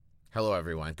Hello,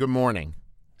 everyone. Good morning.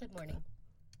 Good morning.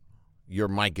 Your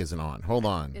mic isn't on. Hold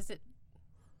on. Is it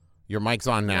Your mic's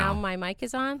on now. now my mic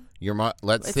is on?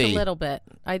 Let's It's see. a little bit.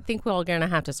 I think we're all going to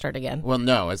have to start again. Well,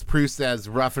 no. As Prue says,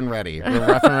 rough and ready. We're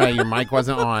rough and ready. Your mic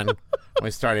wasn't on when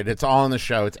we started. It's all in the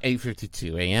show. It's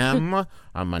 8:52 a.m.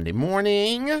 on Monday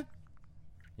morning.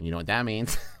 You know what that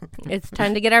means? It's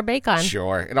time to get our bake on.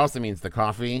 Sure. It also means the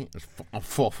coffee is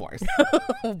full force.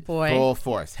 Oh, boy. Full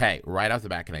force. Hey, right off the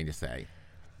bat, can I just say,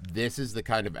 this is the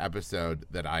kind of episode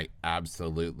that I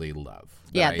absolutely love.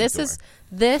 Yeah,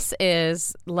 this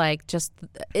is like just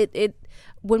it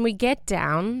when we get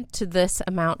down to this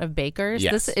amount of bakers,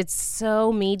 Yes. it's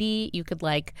so meaty. You could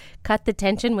like cut the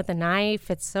tension with a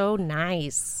knife. It's so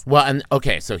nice. Well, and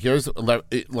okay, so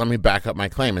let me back up my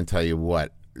claim and tell you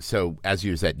what. So, as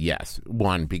you said, yes.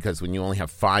 One, because when you only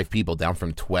have 5 people down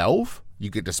from 12,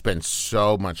 you get to spend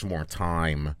so much more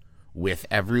time with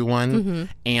everyone. Mm-hmm.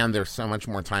 And there's so much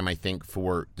more time, I think,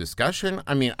 for discussion.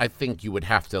 I mean, I think you would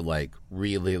have to,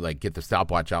 really get the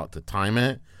stopwatch out to time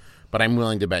it. But I'm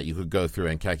willing to bet you could go through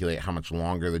and calculate how much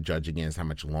longer the judging is, how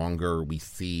much longer we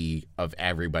see of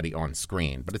everybody on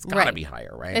screen. But it's got to Right. be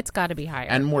higher, right? It's got to be higher.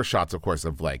 And more shots, of course,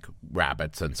 of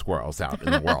rabbits and squirrels out in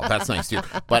the world. That's nice too.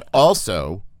 But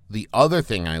also, the other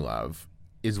thing I love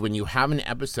is when you have an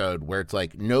episode where it's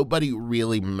like nobody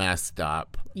really messed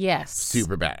up yes.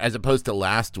 super bad, as opposed to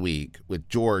last week with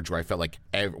George, where I felt like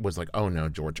it was like, oh no,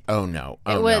 George, oh no,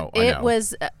 oh no, oh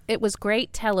no. It was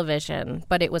great television,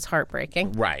 but it was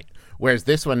heartbreaking. Right. Whereas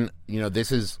this one,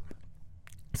 this is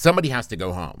somebody has to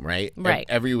go home, right? Right.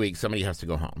 Every week, somebody has to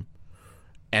go home.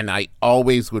 And I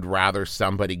always would rather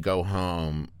somebody go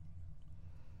home,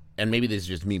 and maybe this is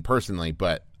just me personally,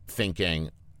 but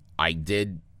thinking I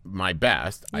did my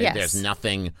best. Yes. There's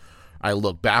nothing I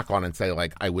look back on and say,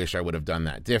 I wish I would have done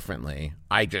that differently.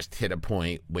 I just hit a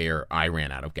point where I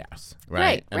ran out of gas,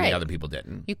 right? And the other people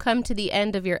didn't. You come to the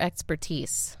end of your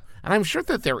expertise. And I'm sure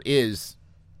that there's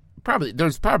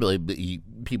probably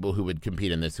people who would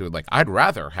compete in this who would I'd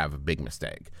rather have a big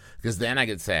mistake, because then I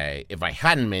could say if I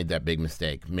hadn't made that big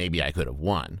mistake, maybe I could have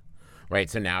won, right?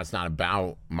 So now it's not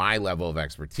about my level of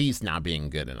expertise not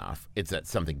being good enough. It's that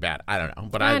something bad. I don't know.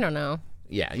 But I don't know.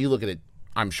 Yeah, you look at it,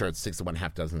 I'm sure it's 6 of one,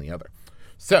 half dozen the other.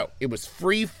 So it was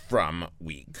Free From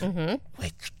Week,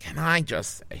 which, can I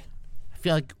just say, I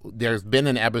feel like there's been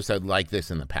an episode like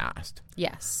this in the past.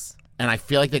 Yes. And I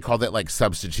feel like they called it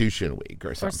Substitution Week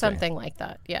or something. Or something like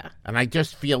that, yeah. And I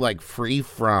just feel like Free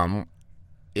From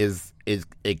is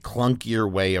a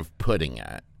clunkier way of putting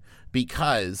it.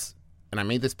 Because, and I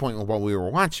made this point while we were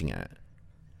watching it,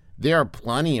 there are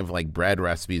plenty of bread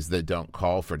recipes that don't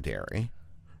call for dairy,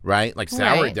 right?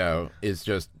 Sourdough is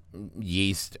just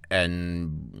yeast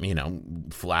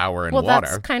and, flour and water. Well,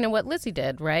 that's kind of what Lizzie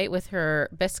did, right? With her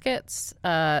biscuits.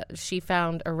 She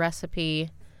found a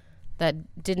recipe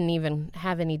that didn't even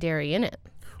have any dairy in it.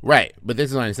 Right. But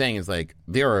this is what I'm saying is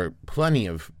there are plenty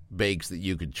of bakes that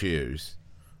you could choose,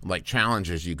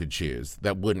 challenges you could choose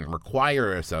that wouldn't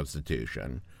require a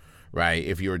substitution, right?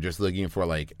 If you were just looking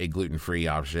for a gluten-free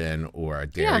option or a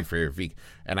dairy-free or vegan.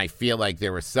 And I feel like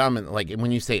there was some,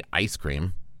 when you say ice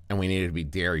cream and we need it to be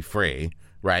dairy-free,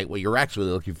 right? What you're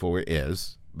actually looking for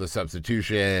is the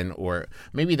substitution, or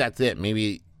maybe that's it.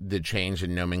 Maybe the change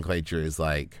in nomenclature is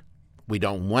we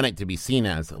don't want it to be seen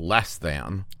as less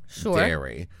than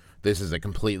dairy. This is a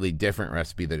completely different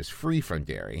recipe that is free from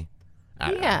dairy.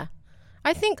 I don't know.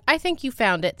 I think you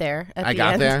found it there at I the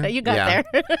got end. there? You got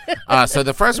there. So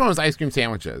the first one was ice cream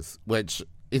sandwiches, which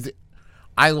is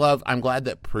I love. I'm glad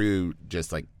that Prue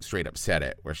just straight up said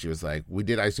it, where she was like, we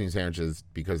did ice cream sandwiches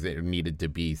because there needed to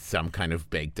be some kind of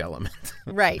baked element.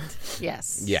 Right.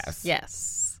 Yes. Yes.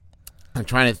 Yes. I'm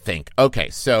trying to think. Okay,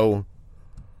 so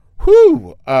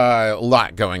a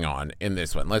lot going on in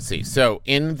this one. Let's see. So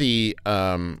in the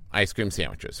ice cream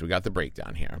sandwiches, we got the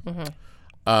breakdown here.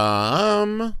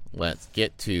 Let's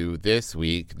get to this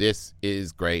week. This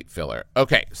is great filler.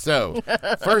 Okay, so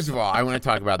first of all, I want to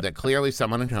talk about that clearly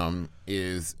someone at home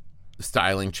is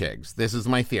styling Chigs. This is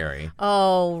my theory.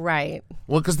 Oh, right.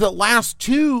 Well, because the last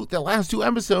two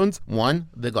episodes, one,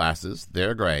 the glasses,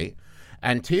 they're great.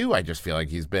 And 2, I just feel like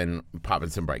he's been popping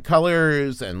some bright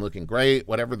colors and looking great.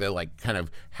 Whatever the kind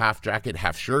of half jacket,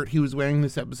 half shirt he was wearing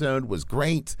this episode was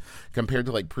great compared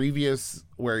to previous,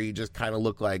 where he just kind of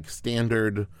looked like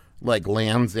standard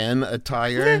Land's End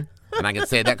attire. And I can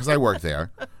say that because I worked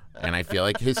there. And I feel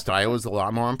like his style was a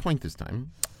lot more on point this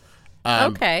time.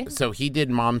 Okay. So he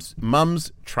did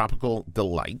Mum's Tropical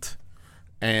Delight.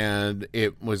 And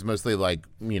it was mostly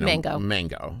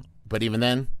mango. But even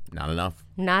then, not enough.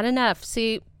 Not enough.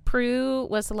 See, Prue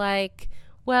was like,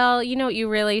 Well, you know, you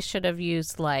really should have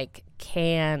used like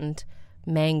canned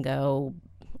mango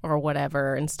or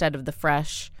whatever instead of the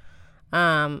fresh.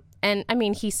 And I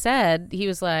mean, he said, he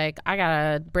was like, I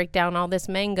gotta break down all this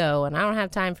mango and I don't have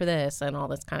time for this and all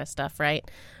this kind of stuff, right?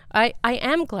 I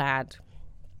am glad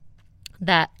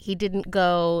that he didn't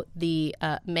go the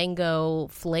mango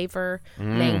flavor,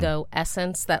 mango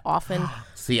essence that often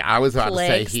See, I was about to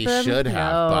say he them. should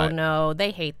have, but No,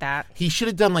 they hate that. he should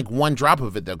have done like one drop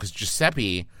of it though, because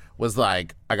Giuseppe was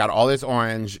like, I got all this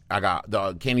orange, I got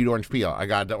the candied orange peel, I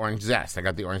got the orange zest, I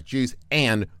got the orange juice,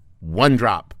 and one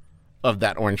drop of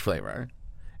that orange flavor.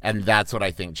 And that's what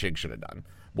I think Chig should have done,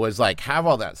 was like have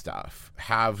all that stuff,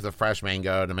 have the fresh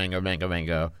mango, the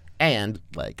mango, and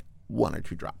like 1 or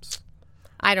 2 drops.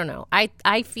 I don't know.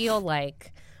 I feel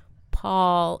like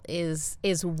Paul is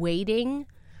waiting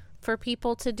for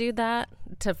people to do that,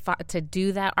 to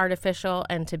do that artificial,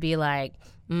 and to be like,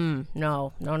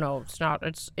 no, it's not.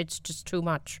 It's just too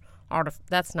much.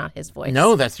 That's not his voice.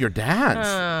 No, that's your dad's.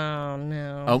 Oh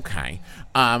no. Okay,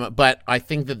 but I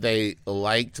think that they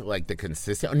liked like the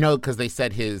consistent. No, because they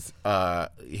said his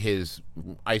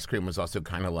ice cream was also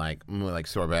kind of like more like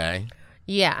sorbet.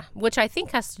 Yeah, which I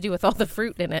think has to do with all the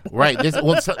fruit in it. Right. This is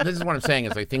what I'm saying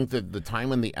is I think that the time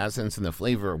when the essence and the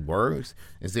flavor works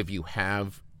is if you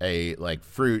have a like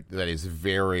fruit that is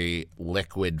very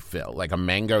liquid fill. Like a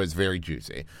mango is very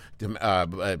juicy.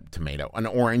 Tomato. An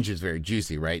orange is very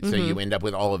juicy, right? So you end up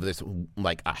with all of this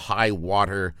like a high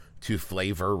water to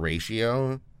flavor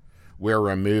ratio, where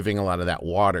removing a lot of that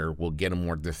water will get a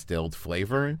more distilled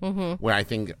flavor. Where I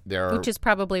think Which is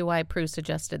probably why Prue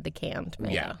suggested the canned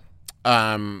mango. Yeah.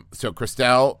 So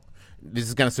Christelle, this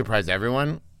is going to surprise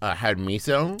everyone, had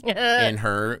miso in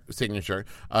her signature,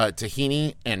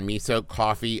 tahini and miso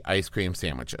coffee ice cream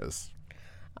sandwiches.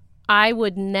 I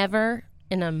would never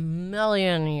in a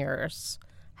million years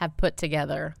have put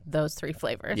together those 3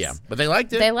 flavors. Yeah, but they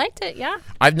liked it. They liked it, yeah.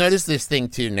 I've noticed this thing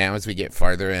too now as we get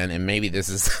farther in, and maybe this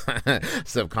is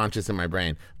subconscious in my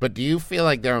brain, but do you feel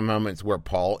like there are moments where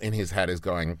Paul in his head is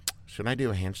going, should I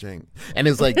do a handshake? And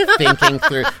is like thinking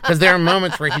through, because there are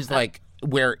moments where he's like,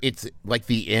 where it's like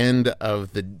the end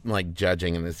of the like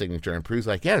judging and the signature, and Prue's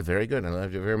like, yeah, very good, I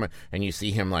love you very much, and you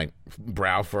see him like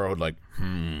brow furrowed, like,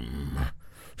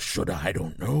 should I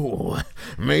don't know,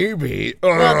 maybe.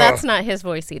 Well, that's not his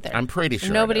voice either. I'm pretty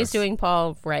sure nobody's doing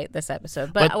Paul right this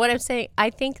episode. But what I'm saying, I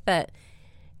think that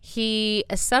he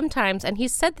sometimes, and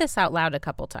he's said this out loud a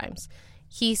couple times,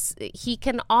 he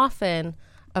can often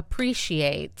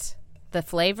appreciate the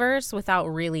flavors without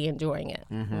really enjoying it,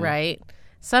 right?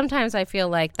 Sometimes I feel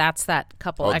like that's that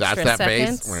couple extra that's that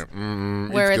seconds face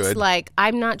where it's good. like,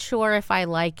 I'm not sure if I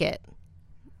like it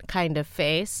kind of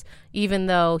face, even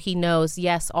though he knows,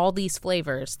 yes, all these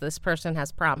flavors this person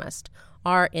has promised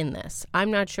are in this.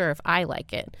 I'm not sure if I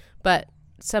like it, but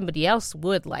somebody else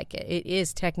would like it. It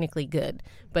is technically good,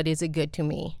 but is it good to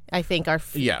me? I think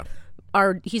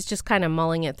he's just kind of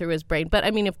mulling it through his brain. But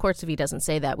I mean, of course, if he doesn't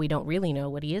say that, we don't really know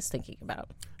what he is thinking about.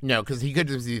 No, because he could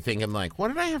just be thinking like, what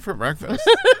did I have for breakfast?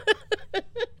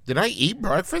 Did I eat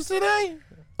breakfast today?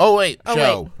 Oh, wait.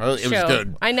 It was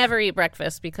good. I never eat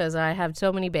breakfast because I have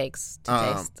so many bakes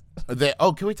to taste.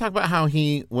 Can we talk about how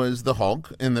he was the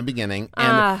Hulk in the beginning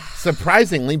and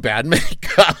surprisingly bad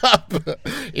makeup?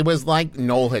 It was like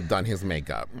Noel had done his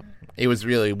makeup. It was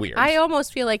really weird. I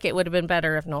almost feel like it would have been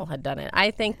better if Noel had done it. I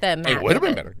think that Matt it would have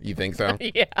been better. You think so?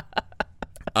 Yeah.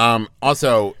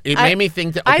 Also, it made me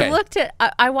think that. Okay.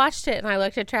 I watched it and I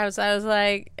looked at Travis. I was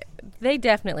like, they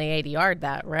definitely ADR'd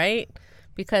that, right?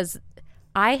 Because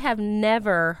I have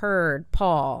never heard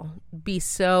Paul be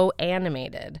so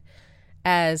animated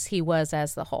as he was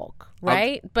as the Hulk,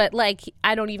 right? Okay. But like,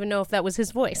 I don't even know if that was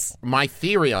his voice. My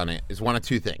theory on it is one of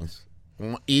two things.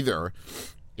 Either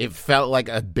it felt like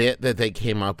a bit that they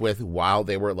came up with while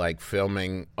they were like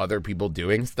filming other people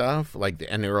doing stuff, like,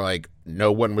 and they were like,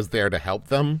 no one was there to help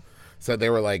them. So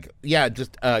they were like, yeah,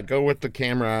 just go with the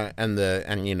camera and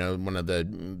you know, one of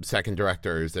the second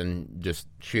directors and just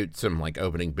shoot some like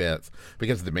opening bits,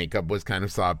 because the makeup was kind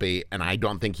of sloppy and I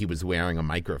don't think he was wearing a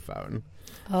microphone.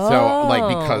 Oh. So like,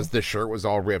 because the shirt was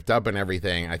all ripped up and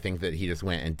everything, I think that he just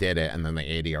went and did it and then they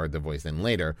ADR'd the voice in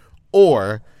later.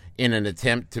 Or in an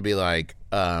attempt to be like,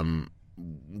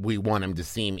 we want him to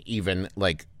seem even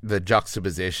like the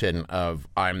juxtaposition of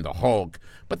I'm the Hulk,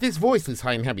 but this voice is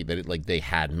high and heavy, that like they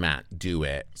had Matt do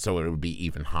it so it would be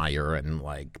even higher and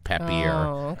like peppier.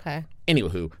 Oh, okay.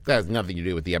 Anywho, that has nothing to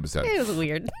do with the episode. It was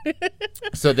weird.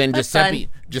 So then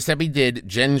Giuseppe did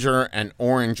ginger and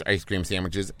orange ice cream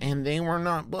sandwiches, and they were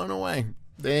not blown away.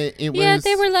 They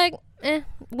were like,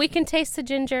 We can taste the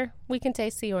ginger. We can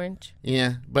taste the orange.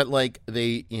 Yeah, but like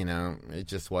they, it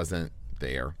just wasn't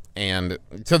there. And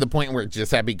to the point where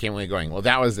Giuseppe came away going, well,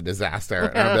 that was a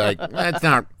disaster. And I'll be like, that's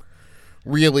not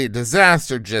really a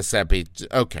disaster, Giuseppe.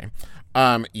 Okay.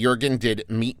 Jurgen did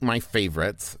meet my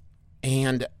favorites.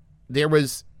 And there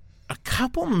was a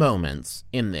couple moments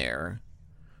in there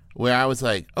where I was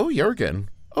like, oh, Jurgen,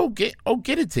 get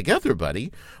it together,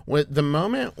 buddy. With the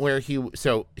moment where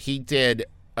he did,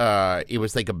 it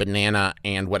was like a banana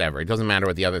and whatever. It doesn't matter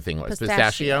what the other thing was.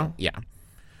 Pistachio? Yeah.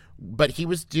 But he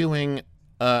was doing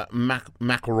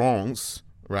macarons,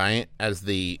 right, as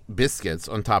the biscuits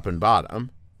on top and bottom.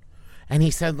 And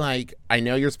he said, like, I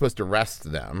know you're supposed to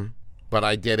rest them, but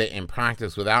I did it in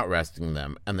practice without resting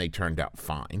them, and they turned out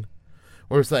fine.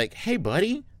 Where it's like, hey,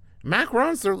 buddy,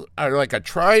 macarons are like a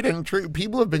tried and true.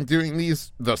 People have been doing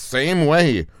these the same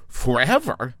way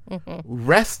forever. Mm-hmm.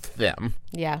 Rest them.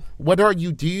 Yeah. What are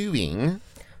you doing?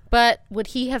 But would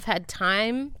he have had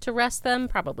time to rest them?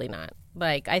 Probably not.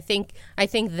 Like, I think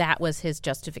that was his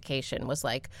justification, was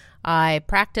like, I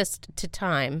practiced to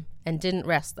time and didn't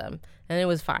rest them, and it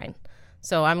was fine.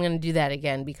 So I'm going to do that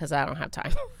again because I don't have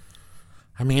time.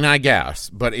 I mean, I guess,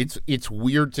 but it's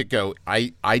weird to go.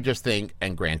 I just think,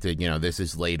 and granted, this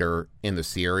is later in the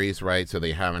series, right? So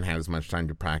they haven't had as much time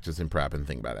to practice and prep and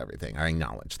think about everything. I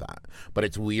acknowledge that. But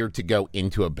it's weird to go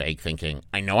into a bake thinking,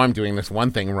 I know I'm doing this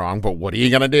one thing wrong, but what are you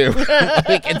going to do?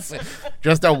 Like, it's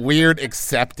just a weird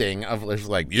accepting of just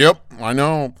like, yep, I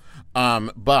know.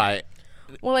 But...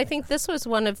 Well, I think this was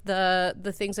one of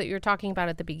the things that you were talking about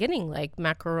at the beginning. Like,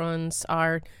 macarons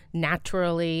are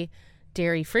naturally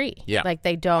dairy free. Yeah. Like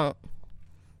they don't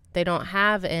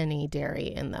have any dairy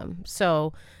in them.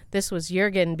 So this was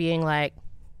Jurgen being like,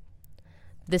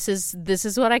 this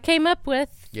is what I came up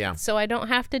with. Yeah. So I don't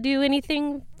have to do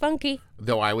anything funky.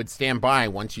 Though I would stand by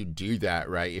once you do that,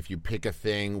 right? If you pick a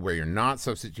thing where you're not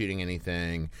substituting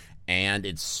anything and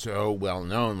it's so well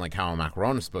known, like how a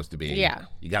macaron is supposed to be, yeah,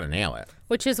 you got to nail it.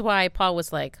 Which is why Paul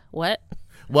was like, what?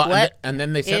 Well, what and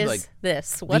then they said, is like,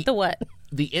 this? What the what?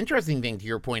 The interesting thing to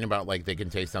your point about, like, they can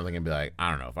taste something and be like, I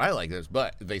don't know if I like this,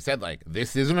 but they said, like,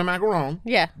 this isn't a macaron.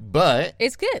 Yeah. But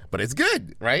it's good. But it's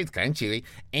good, right? It's kind of chewy.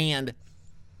 And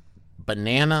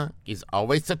banana is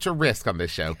always such a risk on this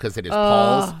show because it is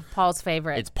Paul's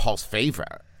favorite. It's Paul's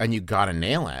favorite. And you got to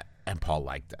nail it. And Paul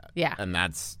liked it. Yeah. And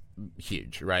that's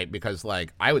huge, right? Because,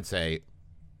 like, I would say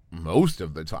most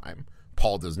of the time,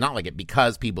 Paul does not like it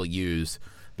because people use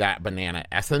that banana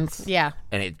essence. Yeah.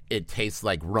 And it tastes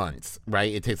like runts,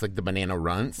 right? It tastes like the banana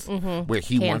runts, mm-hmm. where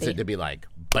he wants it to be like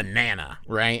banana,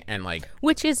 right? And like,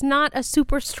 which is not a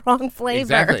super strong flavor.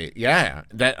 Exactly. Yeah.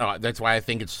 That's why I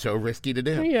think it's so risky to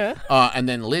do. Yeah. And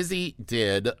then Lizzie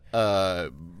did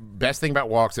best thing about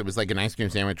Walks. It was like an ice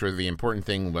cream sandwich where the important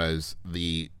thing was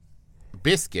the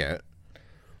biscuit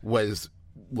was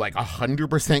like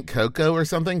 100% cocoa or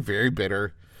something, very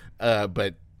bitter,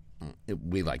 but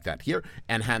we like that here,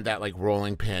 and had that like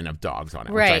rolling pin of dogs on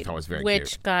it, right, which I thought was very cute.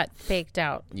 Which got faked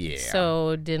out. Yeah. So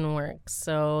it didn't work.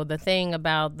 So the thing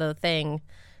about the thing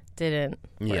didn't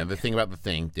work. Yeah, the thing about the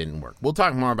thing didn't work. We'll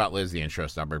talk more about Lizzie and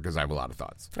Showstopper because I have a lot of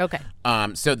thoughts. Okay.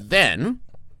 So then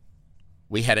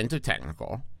we head into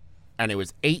technical, and it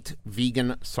was 8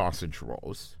 vegan sausage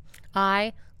rolls.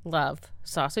 I love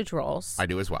sausage rolls. I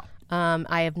do as well.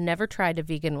 I have never tried a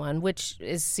vegan one, which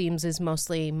seems is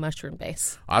mostly mushroom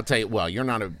based. I'll tell you, well, you're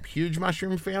not a huge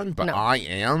mushroom fan, but no. I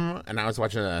am. And I was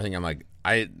watching that thing, I'm like,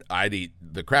 I'd eat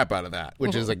the crap out of that,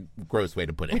 which is a gross way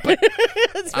to put it. But,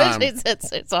 especially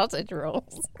since it's sausage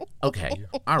rolls. Okay.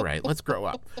 All right. Let's grow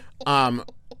up. I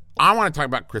want to talk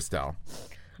about Christelle.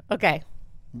 Okay.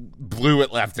 Blew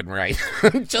it left and right.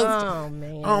 Oh,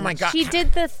 man. Oh, my God. She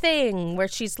did the thing where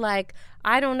she's like,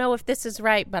 I don't know if this is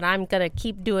right, but I'm going to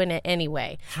keep doing it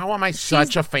anyway. How am I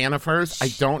such a fan of hers? I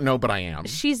don't know, but I am.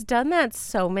 She's done that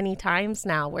so many times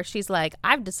now where she's like,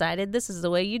 I've decided this is the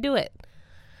way you do it.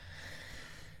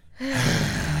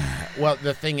 Well,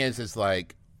 the thing is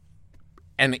like,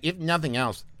 and if nothing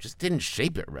else, just didn't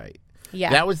shape it right.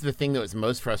 Yeah. That was the thing that was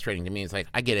most frustrating to me. It's like,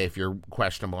 I get it if you're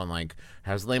questionable and like,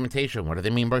 how's lamentation? What do they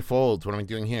mean by folds? What am I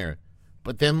doing here?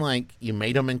 But then, like, you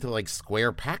made them into, like,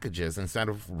 square packages instead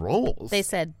of rolls. They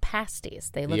said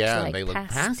pasties. They looked like they look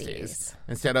pasties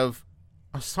instead of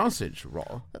a sausage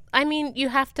roll. I mean, you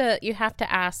have to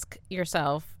ask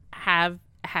yourself,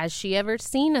 has she ever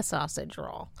seen a sausage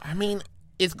roll? I mean,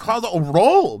 it's called a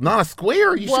roll, not a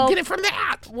square. You should get it from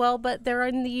that. Well, but they're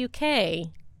in the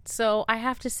UK, so I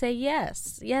have to say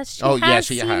yes. Yes, she has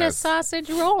seen a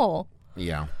sausage roll.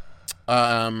 Yeah.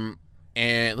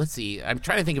 And let's see, I'm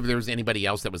trying to think if there was anybody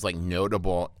else that was like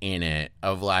notable in it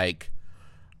of like,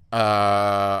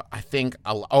 I think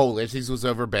Lizzie's was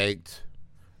overbaked.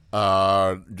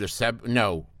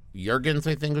 Jurgen's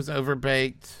I think was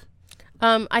overbaked.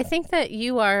 I think that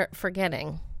you are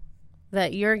forgetting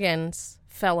that Jurgen's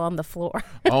fell on the floor.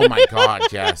 Oh my God,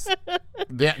 yes.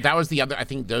 That was the other, I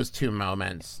think those two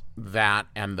moments, that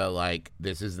and the like,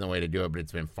 this isn't the way to do it, but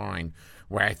it's been fine,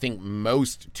 where I think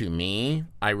most, to me,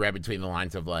 I read between the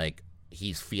lines of like,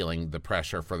 he's feeling the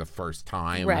pressure for the first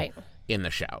time Right. in the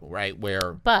show, right?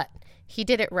 Where, But he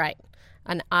did it right.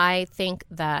 And I think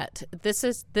that this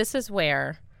is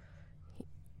where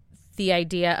the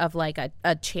idea of like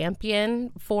a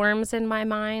champion forms in my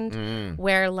mind,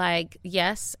 where like,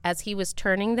 yes, as he was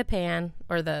turning the pan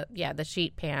or the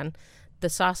sheet pan, the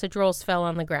sausage rolls fell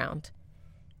on the ground.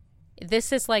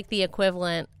 This is like the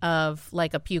equivalent of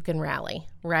like a puke and rally,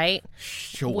 right?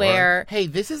 sure. Where- Hey,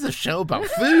 this is a show about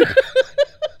food.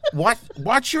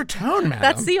 Watch your tone, madam.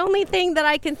 That's the only thing that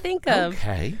I can think of.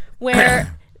 Okay.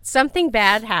 Where something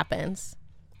bad happens.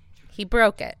 He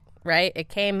broke it, right?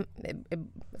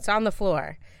 It's on the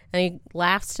floor. And he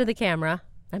laughs to the camera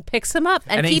and picks him up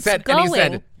and keeps going. And he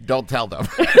said, don't tell them.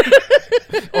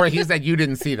 Or he said, you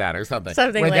didn't see that or something.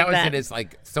 Something Where like that was that. it. Is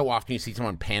like, so often you see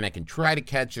someone panic and try to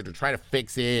catch it or try to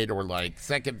fix it or like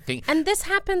second thing. And this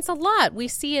happens a lot. We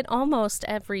see it almost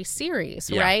every series,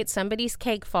 Yeah. right? Somebody's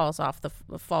cake falls off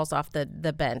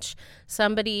the bench.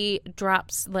 Somebody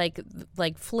drops like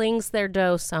flings their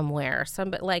dough somewhere.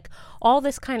 Somebody like all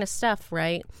this kind of stuff,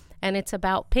 right? And it's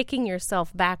about picking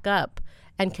yourself back up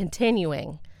and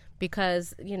continuing,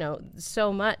 because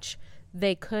so much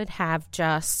they could have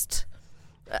just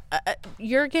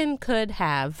Jurgen could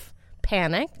have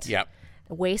panicked. Yep.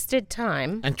 Wasted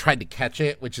time. And tried to catch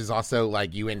it, which is also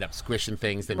like you end up squishing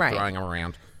things and Right. throwing them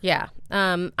around. Yeah.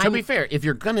 To be fair, if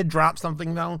you're going to drop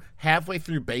something, though, halfway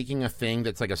through baking a thing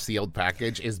that's like a sealed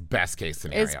package is best case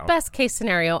scenario. It's best case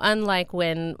scenario. Unlike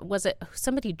when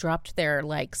somebody dropped their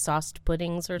like sauced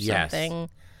puddings or Yes. something.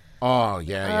 Oh,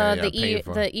 yeah.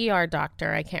 Painful. The ER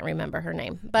doctor, I can't remember her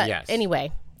name, but Yes.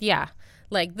 anyway, yeah.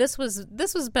 Like this was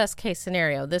best case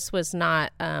scenario. This was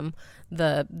not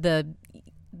the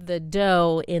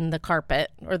dough in the carpet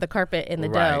or the carpet in the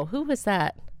Right. dough. Who was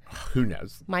that? Who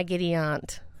knows? My giddy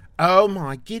aunt. Oh,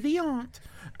 my giddy aunt.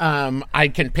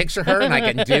 I can picture her and I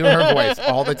can do her voice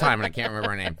all the time, and I can't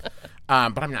remember her name.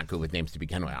 But I'm not good with names to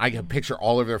begin with. I can picture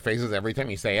all of their faces every time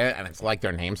you say it, and it's like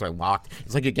their names are locked.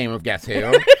 It's like a game of Guess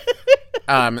Who.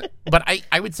 But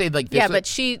I would say like this. Yeah, but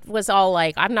she was all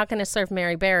like, "I'm not going to serve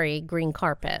Mary Berry green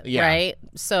carpet," Yeah. right?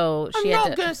 So I'm she had not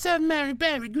to. going to serve Mary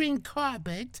Berry green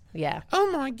carpet. Yeah.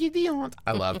 Oh, my giddy aunt.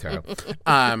 I loved her.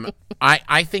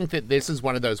 I think that this is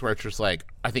one of those where it's just like,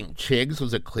 I think Chigs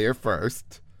was a clear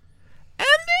first. And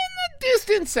then the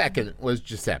distant second was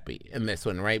Giuseppe in this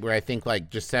one, right? Where I think like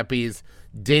Giuseppe's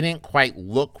didn't quite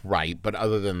look right, but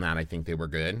other than that, I think they were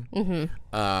good.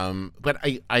 Mm-hmm. But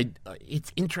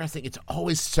it's interesting. It's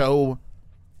always so.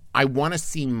 I want to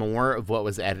see more of what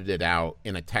was edited out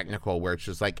in a technical where it's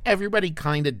just like everybody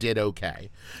kind of did okay.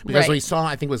 Because Right. we saw,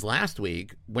 I think it was last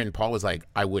week, when Paul was like,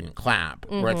 I wouldn't clap,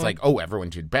 where it's like, oh, everyone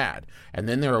did bad. And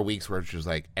then there are weeks where it's just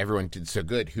like, everyone did so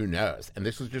good, who knows? And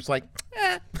this was just like,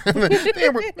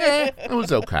 it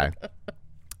was okay.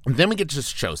 And then we get to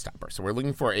Showstopper. So we're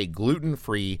looking for a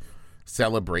gluten-free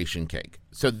celebration cake.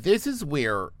 So this is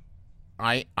where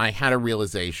I had a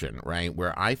realization, right,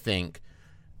 where I think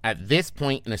at this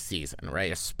point in a season,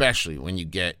 right, especially when you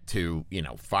get to,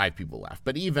 5 people left,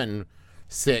 but even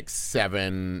 6,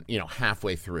 7,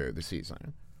 halfway through the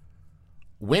season.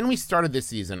 When we started this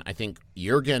season, I think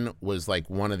Jurgen was like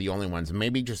one of the only ones,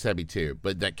 maybe Giuseppe too,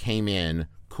 but that came in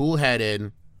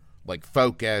cool-headed, like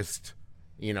focused,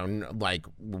 like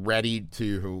ready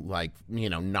to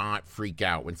not freak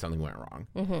out when something went wrong.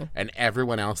 Mm-hmm. And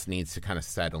everyone else needs to kind of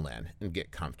settle in and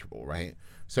get comfortable, right?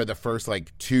 So the first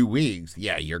 2 weeks,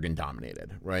 Jurgen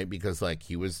dominated, right? Because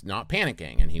he was not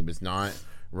panicking and he was not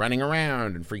running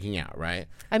around and freaking out, right?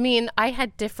 I mean, I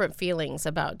had different feelings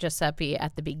about Giuseppe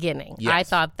at the beginning. Yes. I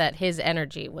thought that his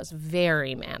energy was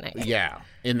very manic. Yeah,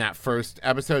 in that first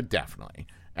episode, definitely.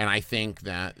 And I think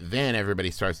that then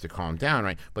everybody starts to calm down,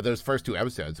 right? But those first 2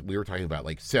 episodes, we were talking about,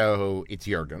 so it's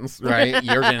Jurgen's, right?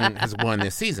 Jurgen has won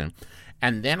this season.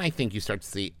 And then I think you start to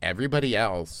see everybody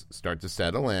else start to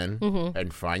settle in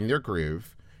and find their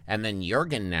groove. And then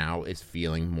Jurgen now is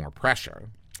feeling more pressure.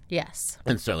 Yes.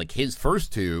 And so, his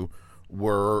first 2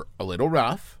 were a little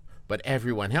rough, but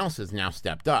everyone else has now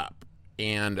stepped up.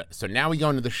 And so now we go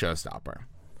into the showstopper.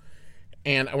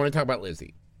 And I want to talk about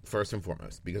Lizzie, first and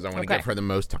foremost, because I want to give her the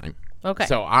most time. Okay.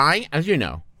 So I, as you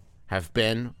know, have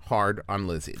been hard on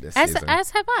Lizzie this as season.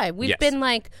 as have I. We've Yes. been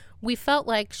like, we felt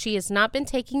like she has not been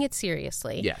taking it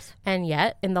seriously. Yes. And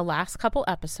yet, in the last couple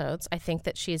episodes, I think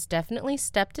that she has definitely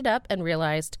stepped it up and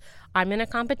realized, I'm in a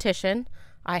competition.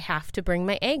 I have to bring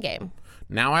my A game.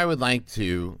 Now I would like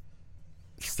to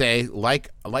say like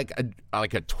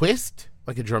a twist,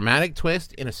 like a dramatic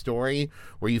twist in a story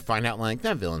where you find out like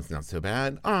that villain's not so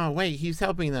bad. Oh wait, he's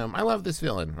helping them. I love this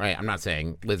villain. Right? I'm not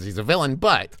saying Lizzie's a villain,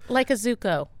 but Like a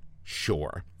Zuko.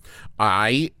 sure.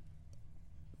 I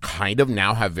kind of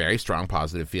now have very strong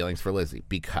positive feelings for Lizzie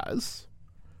because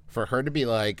for her to be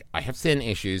like, I have sin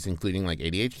issues, including like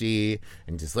ADHD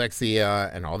and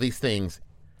dyslexia and all these things,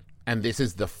 and this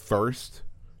is the first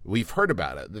we've heard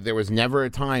about it. That there was never a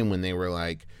time when they were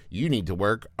like, you need to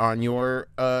work on your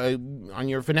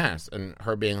finesse, and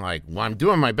her being like, well, I'm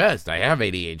doing my best. I have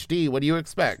ADHD. What do you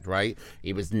expect, right?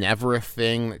 It was never a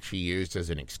thing that she used as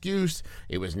an excuse.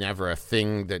 It was never a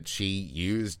thing that she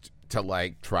used to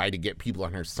like try to get people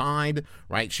on her side,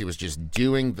 right? She was just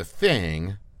doing the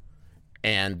thing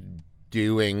and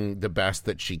doing the best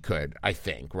that she could, I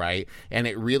think, right? And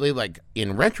it really, like,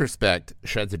 in retrospect,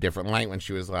 sheds a different light when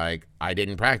she was like, I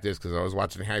didn't practice because I was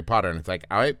watching Harry Potter. And it's like,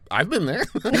 I've been there.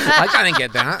 I kind of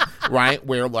get that, right?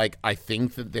 Where, like, I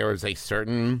think that there is a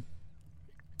certain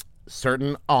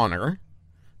honor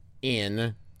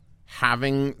in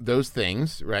having those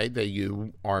things, right, that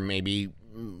you are maybe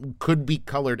could be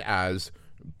colored as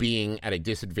being at a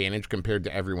disadvantage compared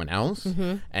to everyone else,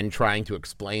 and trying to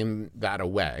explain that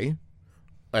away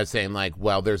as saying like,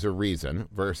 well, there's a reason,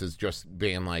 versus just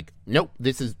being like, nope,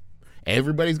 this is,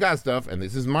 everybody's got stuff and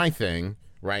this is my thing,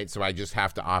 right? So I just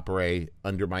have to operate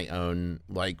under my own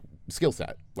like skill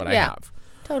set, what I have.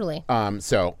 Totally.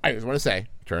 So I just want to say,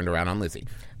 turned around on Lizzie.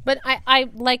 But I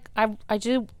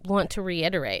do want to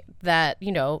reiterate that,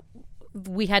 you know,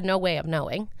 we had no way of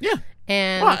knowing. Yeah.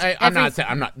 And Well, I'm not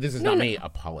saying, this is not me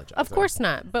apologizing. Of course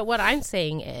not. But what I'm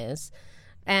saying is,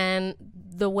 and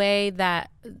the way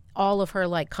that all of her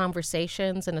like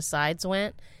conversations and asides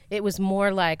went, it was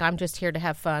more like, I'm just here to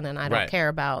have fun and I don't care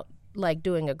about like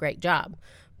doing a great job.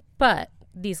 But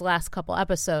these last couple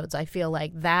episodes, I feel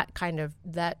like that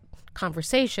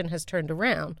conversation has turned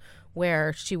around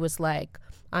where she was like,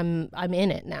 I'm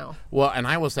in it now. Well, and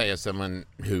I will say, as someone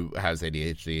who has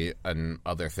ADHD and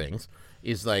other things,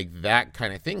 is like that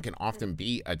kind of thing can often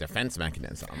be a defense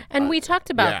mechanism. And we talked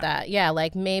about that. Yeah,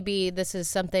 like maybe this is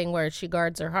something where she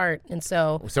guards her heart. And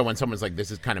so when someone's like,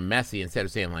 this is kind of messy, instead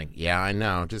of saying like, yeah, I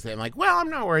know, just saying like, well, I'm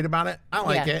not worried about it. I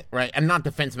like it. Right. And not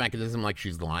defense mechanism like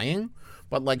she's lying,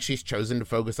 but like she's chosen to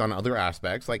focus on other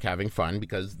aspects, like having fun,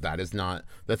 because that is not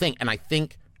the thing. And I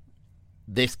think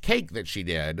this cake that she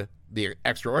did, the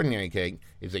extraordinary cake,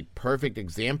 is a perfect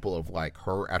example of like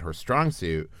her at her strong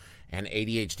suit. And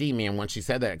ADHD, man, when she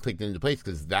said that, it clicked into place,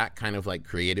 because that kind of like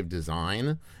creative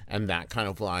design and that kind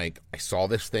of like, I saw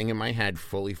this thing in my head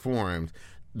fully formed.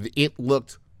 It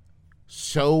looked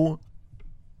so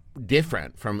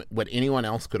different from what anyone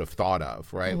else could have thought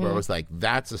of, right? Where it was like,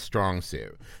 that's a strong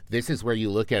suit. This is where you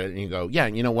look at it and you go, yeah,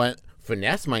 you know what?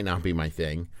 Finesse might not be my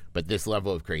thing, but this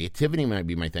level of creativity might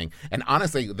be my thing. And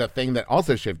honestly, the thing that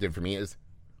also shifted for me is,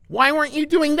 why weren't you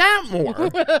doing that more?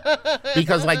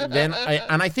 Because like then,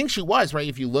 I think she was, right?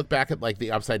 If you look back at like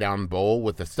the upside down bowl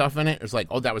with the stuff in it, it's like,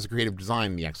 oh, that was a creative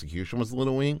design. The execution was a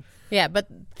little weak. Yeah, but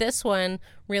this one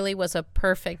really was a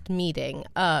perfect meeting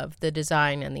of the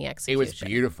design and the execution. It was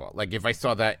beautiful. Like if I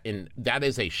saw that that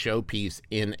is a showpiece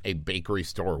in a bakery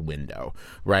store window,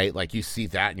 right? Like you see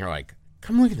that and you're like,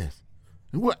 come look at this.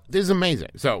 What? This is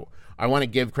amazing. So I want to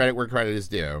give credit where credit is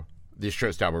due. This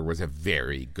showstopper was a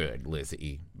very good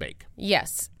Lizzie bake.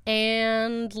 Yes.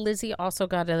 And Lizzie also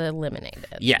got eliminated.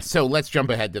 Yes. So let's jump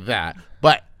ahead to that.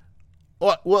 But,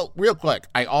 well, real quick,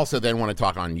 I also then want to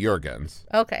talk on Jurgens.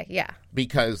 Okay. Yeah.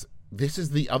 Because this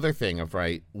is the other thing of,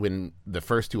 right, when the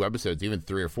first 2 episodes, even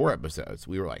 3 or 4 episodes,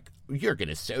 we were like, Jurgen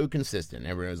is so consistent.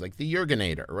 Everyone was like, the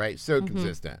Jurgenator, right? So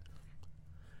consistent.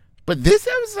 But this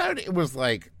episode, it was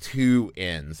like 2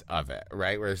 ends of it,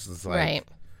 right? Where it's just like... Right.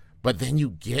 But then you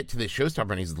get to the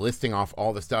showstopper and he's listing off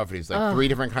all the stuff. And he's like 3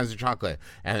 different kinds of chocolate.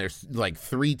 And there's like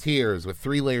 3 tiers with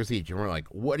 3 layers each. And we're like,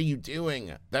 what are you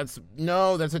doing? That's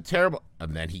a terrible.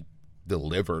 And then he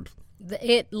delivered.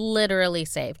 It literally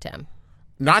saved him.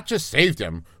 Not just saved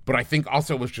him, but I think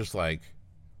also was just like,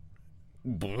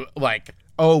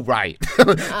 oh, right.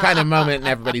 kind of moment in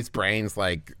everybody's brains.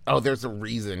 Like, oh, there's a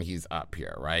reason he's up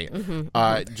here, right? And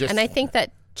I think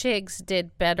that Chigs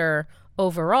did better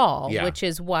overall, which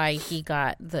is why he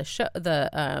got the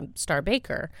Star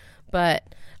Baker.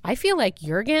 But I feel like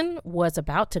Jurgen was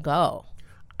about to go.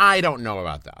 I don't know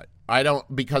about that. I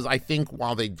don't, because I think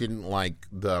while they didn't like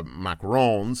the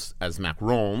macarons as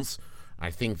macarons,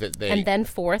 I think that they... And then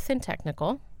fourth in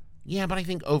technical. Yeah, but I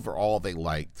think overall they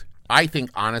liked... I think,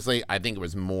 honestly, I think it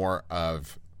was more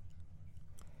of...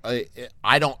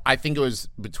 I think it was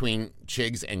between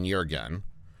Chigs and Jurgen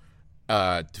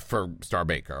for Star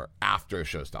Baker after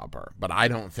Showstopper. But I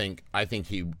think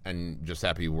he and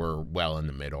Giuseppe were well in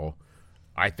the middle.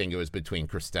 I think it was between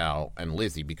Christelle and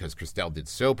Lizzie because Christelle did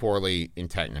so poorly in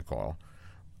technical,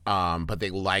 but they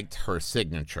liked her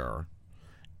signature,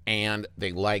 and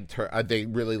they liked her. They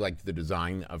really liked the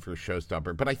design of her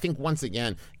Showstopper. But I think once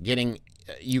again,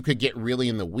 you could get really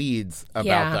in the weeds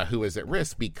about the who is at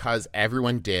risk because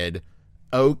everyone did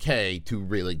okay to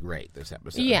really great this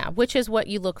episode. Yeah, which is what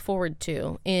you look forward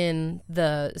to in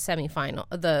the semifinal,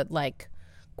 the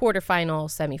quarterfinal,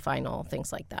 semifinal,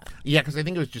 things like that. Yeah, because I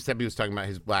think it was Giuseppe was talking about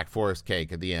his Black Forest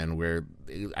cake at the end, where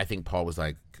I think Paul was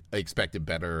like, I expected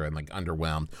better and like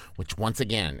underwhelmed, which once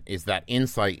again is that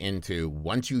insight into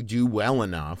once you do well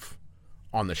enough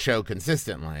on the show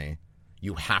consistently,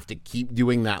 you have to keep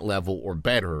doing that level or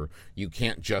better. You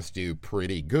can't just do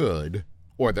pretty good,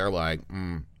 or they're like,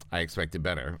 I expected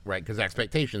better, right? Because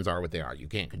expectations are what they are. You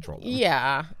can't control them.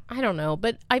 Yeah, I don't know,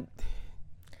 but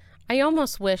I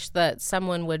almost wish that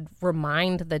someone would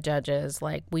remind the judges,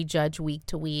 like, we judge week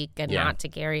to week and not to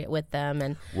carry it with them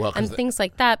and things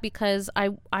like that, because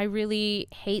I really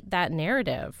hate that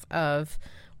narrative of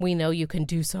we know you can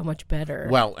do so much better.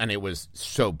 Well, and it was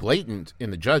so blatant in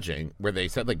the judging where they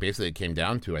said, like, basically it came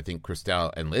down to, I think,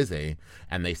 Christelle and Lizzie,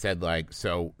 and they said, like,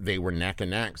 so they were neck and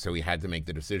neck, so we had to make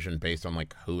the decision based on,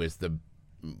 like, who is the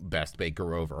best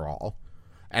baker overall.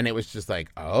 And it was just like,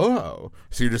 oh,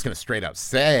 so you're just going to straight up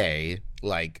say,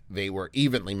 like, they were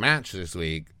evenly matched this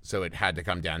week, so it had to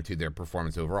come down to their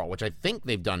performance overall, which I think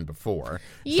they've done before.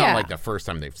 It's not like the first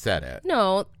time they've said it.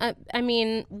 No, I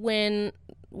mean, when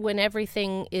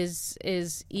everything is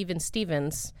even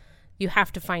Stevens, you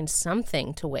have to find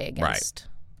something to weigh against.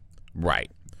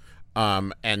 Right. And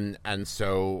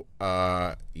so,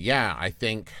 yeah, I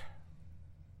think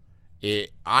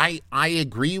I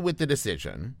agree with the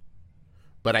decision.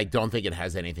 But I don't think it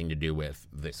has anything to do with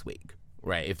this week,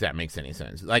 right? If that makes any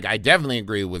sense. Like, I definitely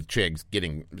agree with Chigs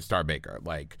getting Star Baker.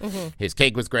 Like, his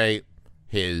cake was great.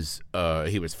 He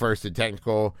was first in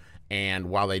technical.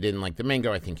 And while they didn't like the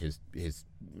mango, I think his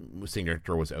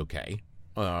signature was okay.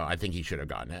 I think he should have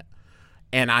gotten it.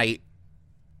 And I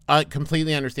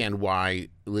completely understand why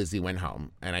Lizzie went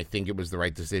home. And I think it was the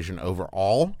right decision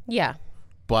overall. Yeah.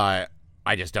 But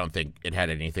I just don't think it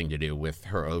had anything to do with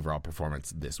her overall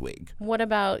performance this week. What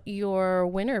about your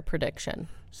winner prediction?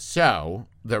 So,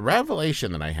 the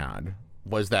revelation that I had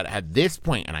was that at this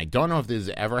point, and I don't know if this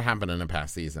has ever happened in a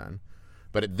past season,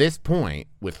 but at this point,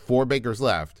 with 4 bakers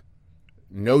left,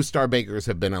 no Star Bakers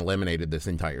have been eliminated this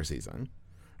entire season,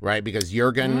 right? Because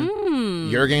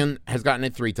Jurgen has gotten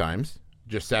it 3 times,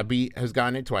 Giuseppe has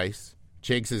gotten it twice,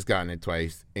 Chigs has gotten it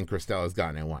twice, and Christelle has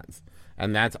gotten it once.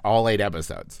 And that's all 8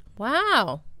 episodes.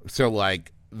 Wow. So,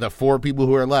 like, the 4 people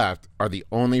who are left are the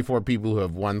only 4 people who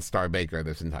have won Star Baker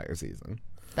this entire season.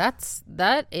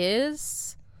 That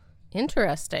is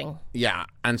interesting. Yeah.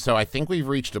 And so I think we've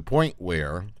reached a point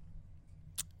where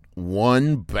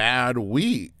one bad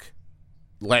week,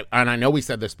 like, and I know we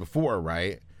said this before,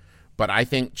 right? But I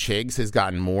think Chigs has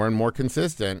gotten more and more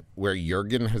consistent, where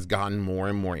Jurgen has gotten more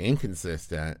and more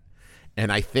inconsistent.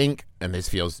 And I think, and this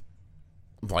feels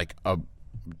like a,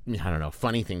 I don't know,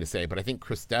 funny thing to say, but I think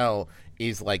Christelle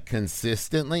is like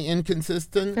consistently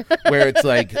inconsistent, where it's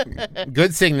like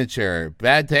good signature,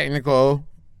 bad technical,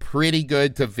 pretty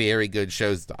good to very good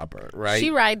showstopper, right? She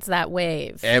rides that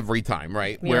wave every time,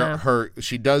 right? Yeah. Where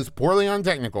she does poorly on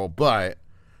technical, but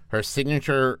her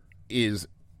signature is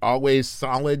always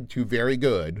solid to very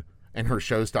good, and her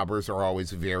showstoppers are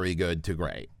always very good to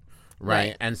great,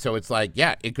 right? And so it's like,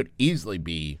 yeah, it could easily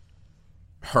be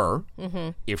her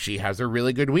if she has a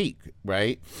really good week,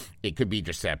 right? It could be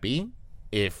Giuseppe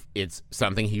if it's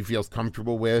something he feels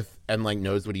comfortable with and like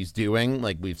knows what he's doing,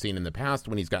 like we've seen in the past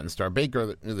when he's gotten Star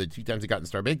Baker. The 2 times he gotten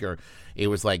Star Baker, it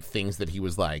was like things that he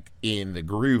was like in the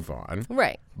groove on,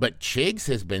 right? But Chigs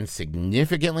has been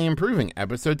significantly improving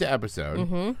episode to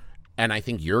episode, and I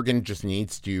think Jurgen just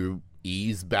needs to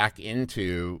ease back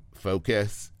into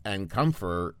focus and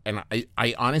comfort. And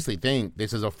I honestly think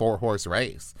this is a 4-horse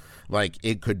race. Like,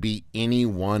 it could be any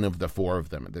one of the 4 of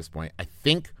them at this point. I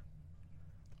think,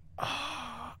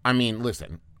 I mean,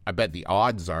 listen, I bet the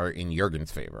odds are in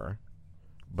Jurgen's favor,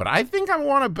 but I think I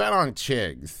want to bet on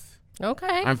Chigs.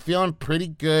 Okay. I'm feeling pretty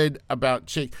good about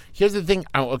Chicks. Here's the thing.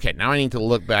 Oh, okay. Now I need to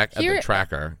look back at the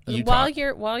tracker. While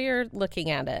you're looking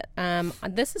at it,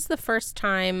 this is the first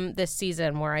time this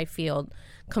season where I feel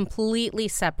completely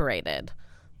separated.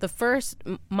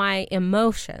 My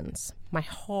emotions, my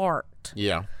heart.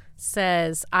 Yeah.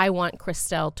 Says I want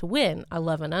Christelle to win. I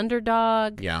love an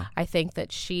underdog. Yeah. I think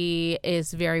that she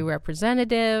is very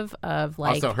representative of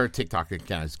Also, her TikTok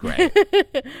account is great.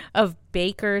 of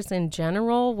bakers in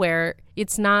general, where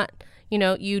it's not,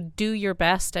 you do your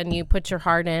best and you put your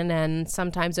heart in, and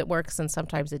sometimes it works and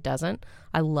sometimes it doesn't.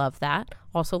 I love that.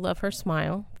 Also love her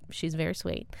smile. She's very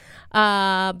sweet.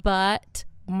 But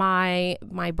my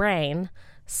brain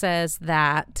says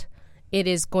that it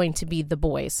is going to be the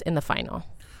boys in the final.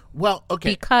 Well,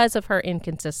 okay. Because of her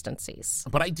inconsistencies.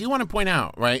 But I do want to point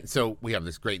out, right? So we have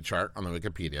this great chart on the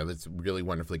Wikipedia that's really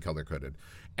wonderfully color-coded.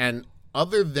 And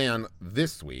other than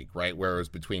this week, right, where it was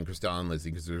between Christelle and Lizzie,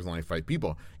 because there's only 5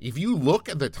 people, if you look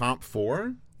at the top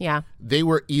 4, they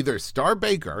were either Star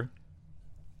Baker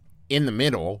in the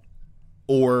middle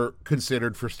or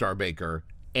considered for Star Baker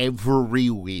every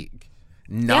week.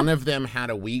 None of them had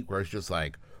a week where it's just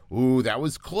like, ooh, that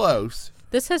was close.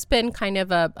 This has been kind of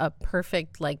a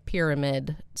perfect,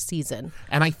 pyramid season.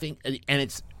 And I think, and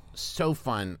it's so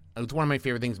fun. It's one of my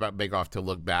favorite things about Bake Off to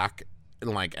look back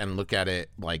and look at it,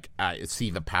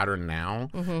 see the pattern now.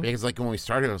 Mm-hmm. Because, when we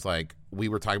started, it was we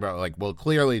were talking about, well,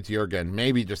 clearly it's Jürgen,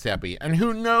 maybe Giuseppe, and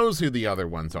who knows who the other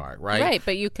ones are, right? Right,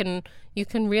 but you can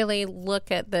really look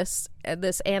at this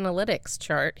analytics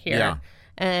chart here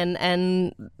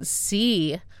and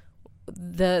see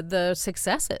the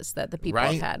successes that the people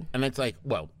have had. And it's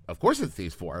well, of course it's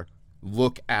these 4.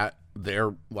 Look at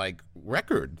their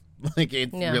record.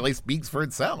 It really speaks for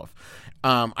itself.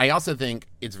 I also think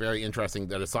it's very interesting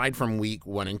that aside from week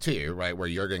 1 and 2, right, where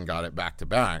Jürgen got it back to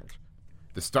back,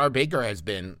 the Star Baker has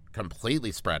been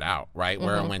completely spread out, right? Mm-hmm.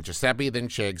 Where it went Giuseppe, then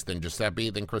Chigs, then Giuseppe,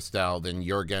 then Christelle, then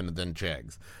Jürgen, then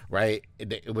Chigs, right?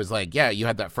 It was you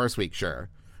had that first week, sure.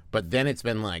 But then it's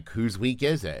been whose week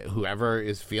is it? Whoever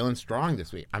is feeling strong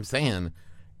this week. I'm saying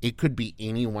it could be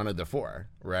any one of the 4,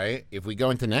 right? If we go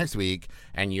into next week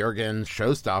and Jürgen's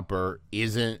showstopper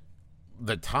isn't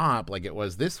the top like it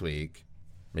was this week,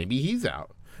 maybe he's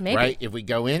out, right? If we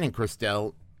go in and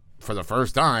Christelle, for the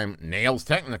first time, nails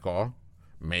technical,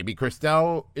 maybe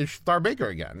Christelle is Star Baker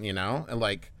again,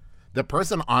 And the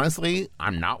person, honestly,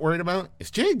 I'm not worried about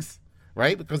is Chigs.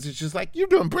 Right? Because it's just you're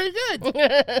doing pretty good.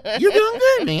 You're doing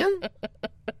good, man.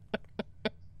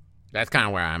 That's kind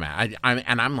of where I'm at. I'm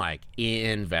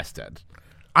invested.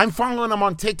 I'm following him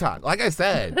on TikTok. Like I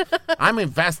said, I'm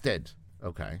invested.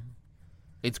 Okay.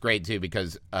 It's great, too,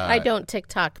 because... I don't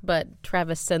TikTok, but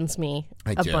Travis sends me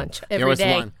a bunch every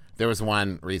day. There was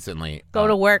one recently. Go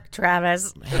to work,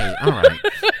 Travis. Hey, all right.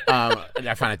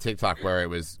 I found a TikTok where it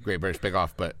was Great British Bake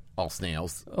Off, but all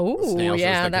snails. Oh,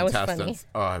 yeah, that was funny.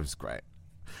 Oh, it was great.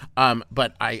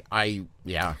 But I'm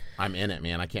in it,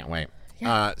 man. I can't wait.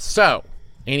 Yeah. So,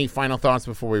 any final thoughts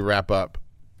before we wrap up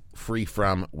Free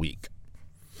From Week?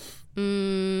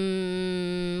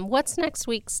 What's next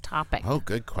week's topic? Oh,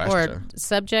 good question. Or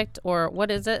subject, or what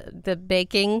is it? The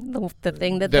baking, the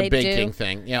thing that they do? The baking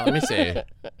thing. Yeah, let me see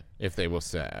if they will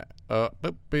say. Tell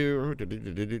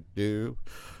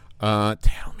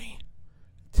me.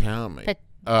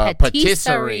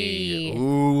 Patisserie.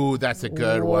 Ooh, that's a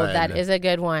good one. That is a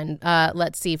good one.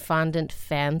 Let's see, fondant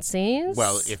fancies.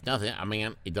 Well, if nothing,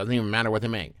 it doesn't even matter what they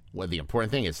make. Well, the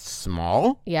important thing is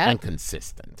small and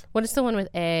consistent. What is the one with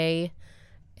eggs?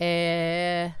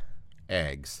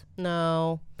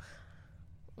 No.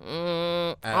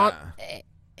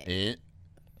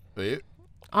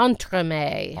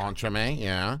 Entremet. Entremet,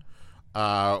 yeah.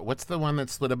 What's the one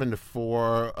that's split up into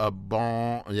 4?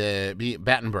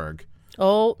 Battenberg.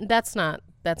 Oh, that's not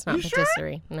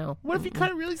patisserie. Sure? No. What if you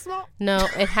cut it really small? No,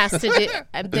 it has to do.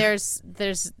 There's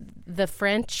the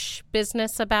French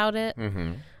business about it.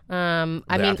 Mm-hmm.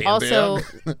 Also,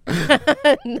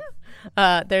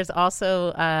 there's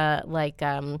also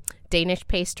Danish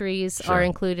pastries are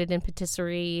included in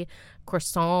patisserie.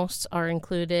 Croissants are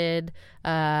included.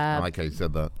 I like how you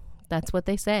said that. That's what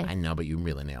they say. I know, but you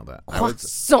really nailed it.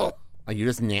 Croissant. You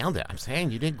just nailed it. I'm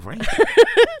saying you did great.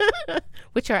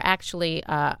 Which are actually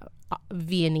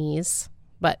Viennese.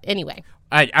 But anyway.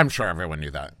 I'm sure everyone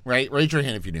knew that, right? Raise your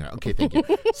hand if you knew that. Okay, thank you.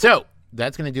 So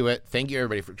that's going to do it. Thank you,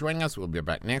 everybody, for joining us. We'll be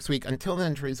back next week. Until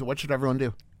then, Teresa, what should everyone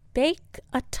do? Bake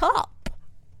a top.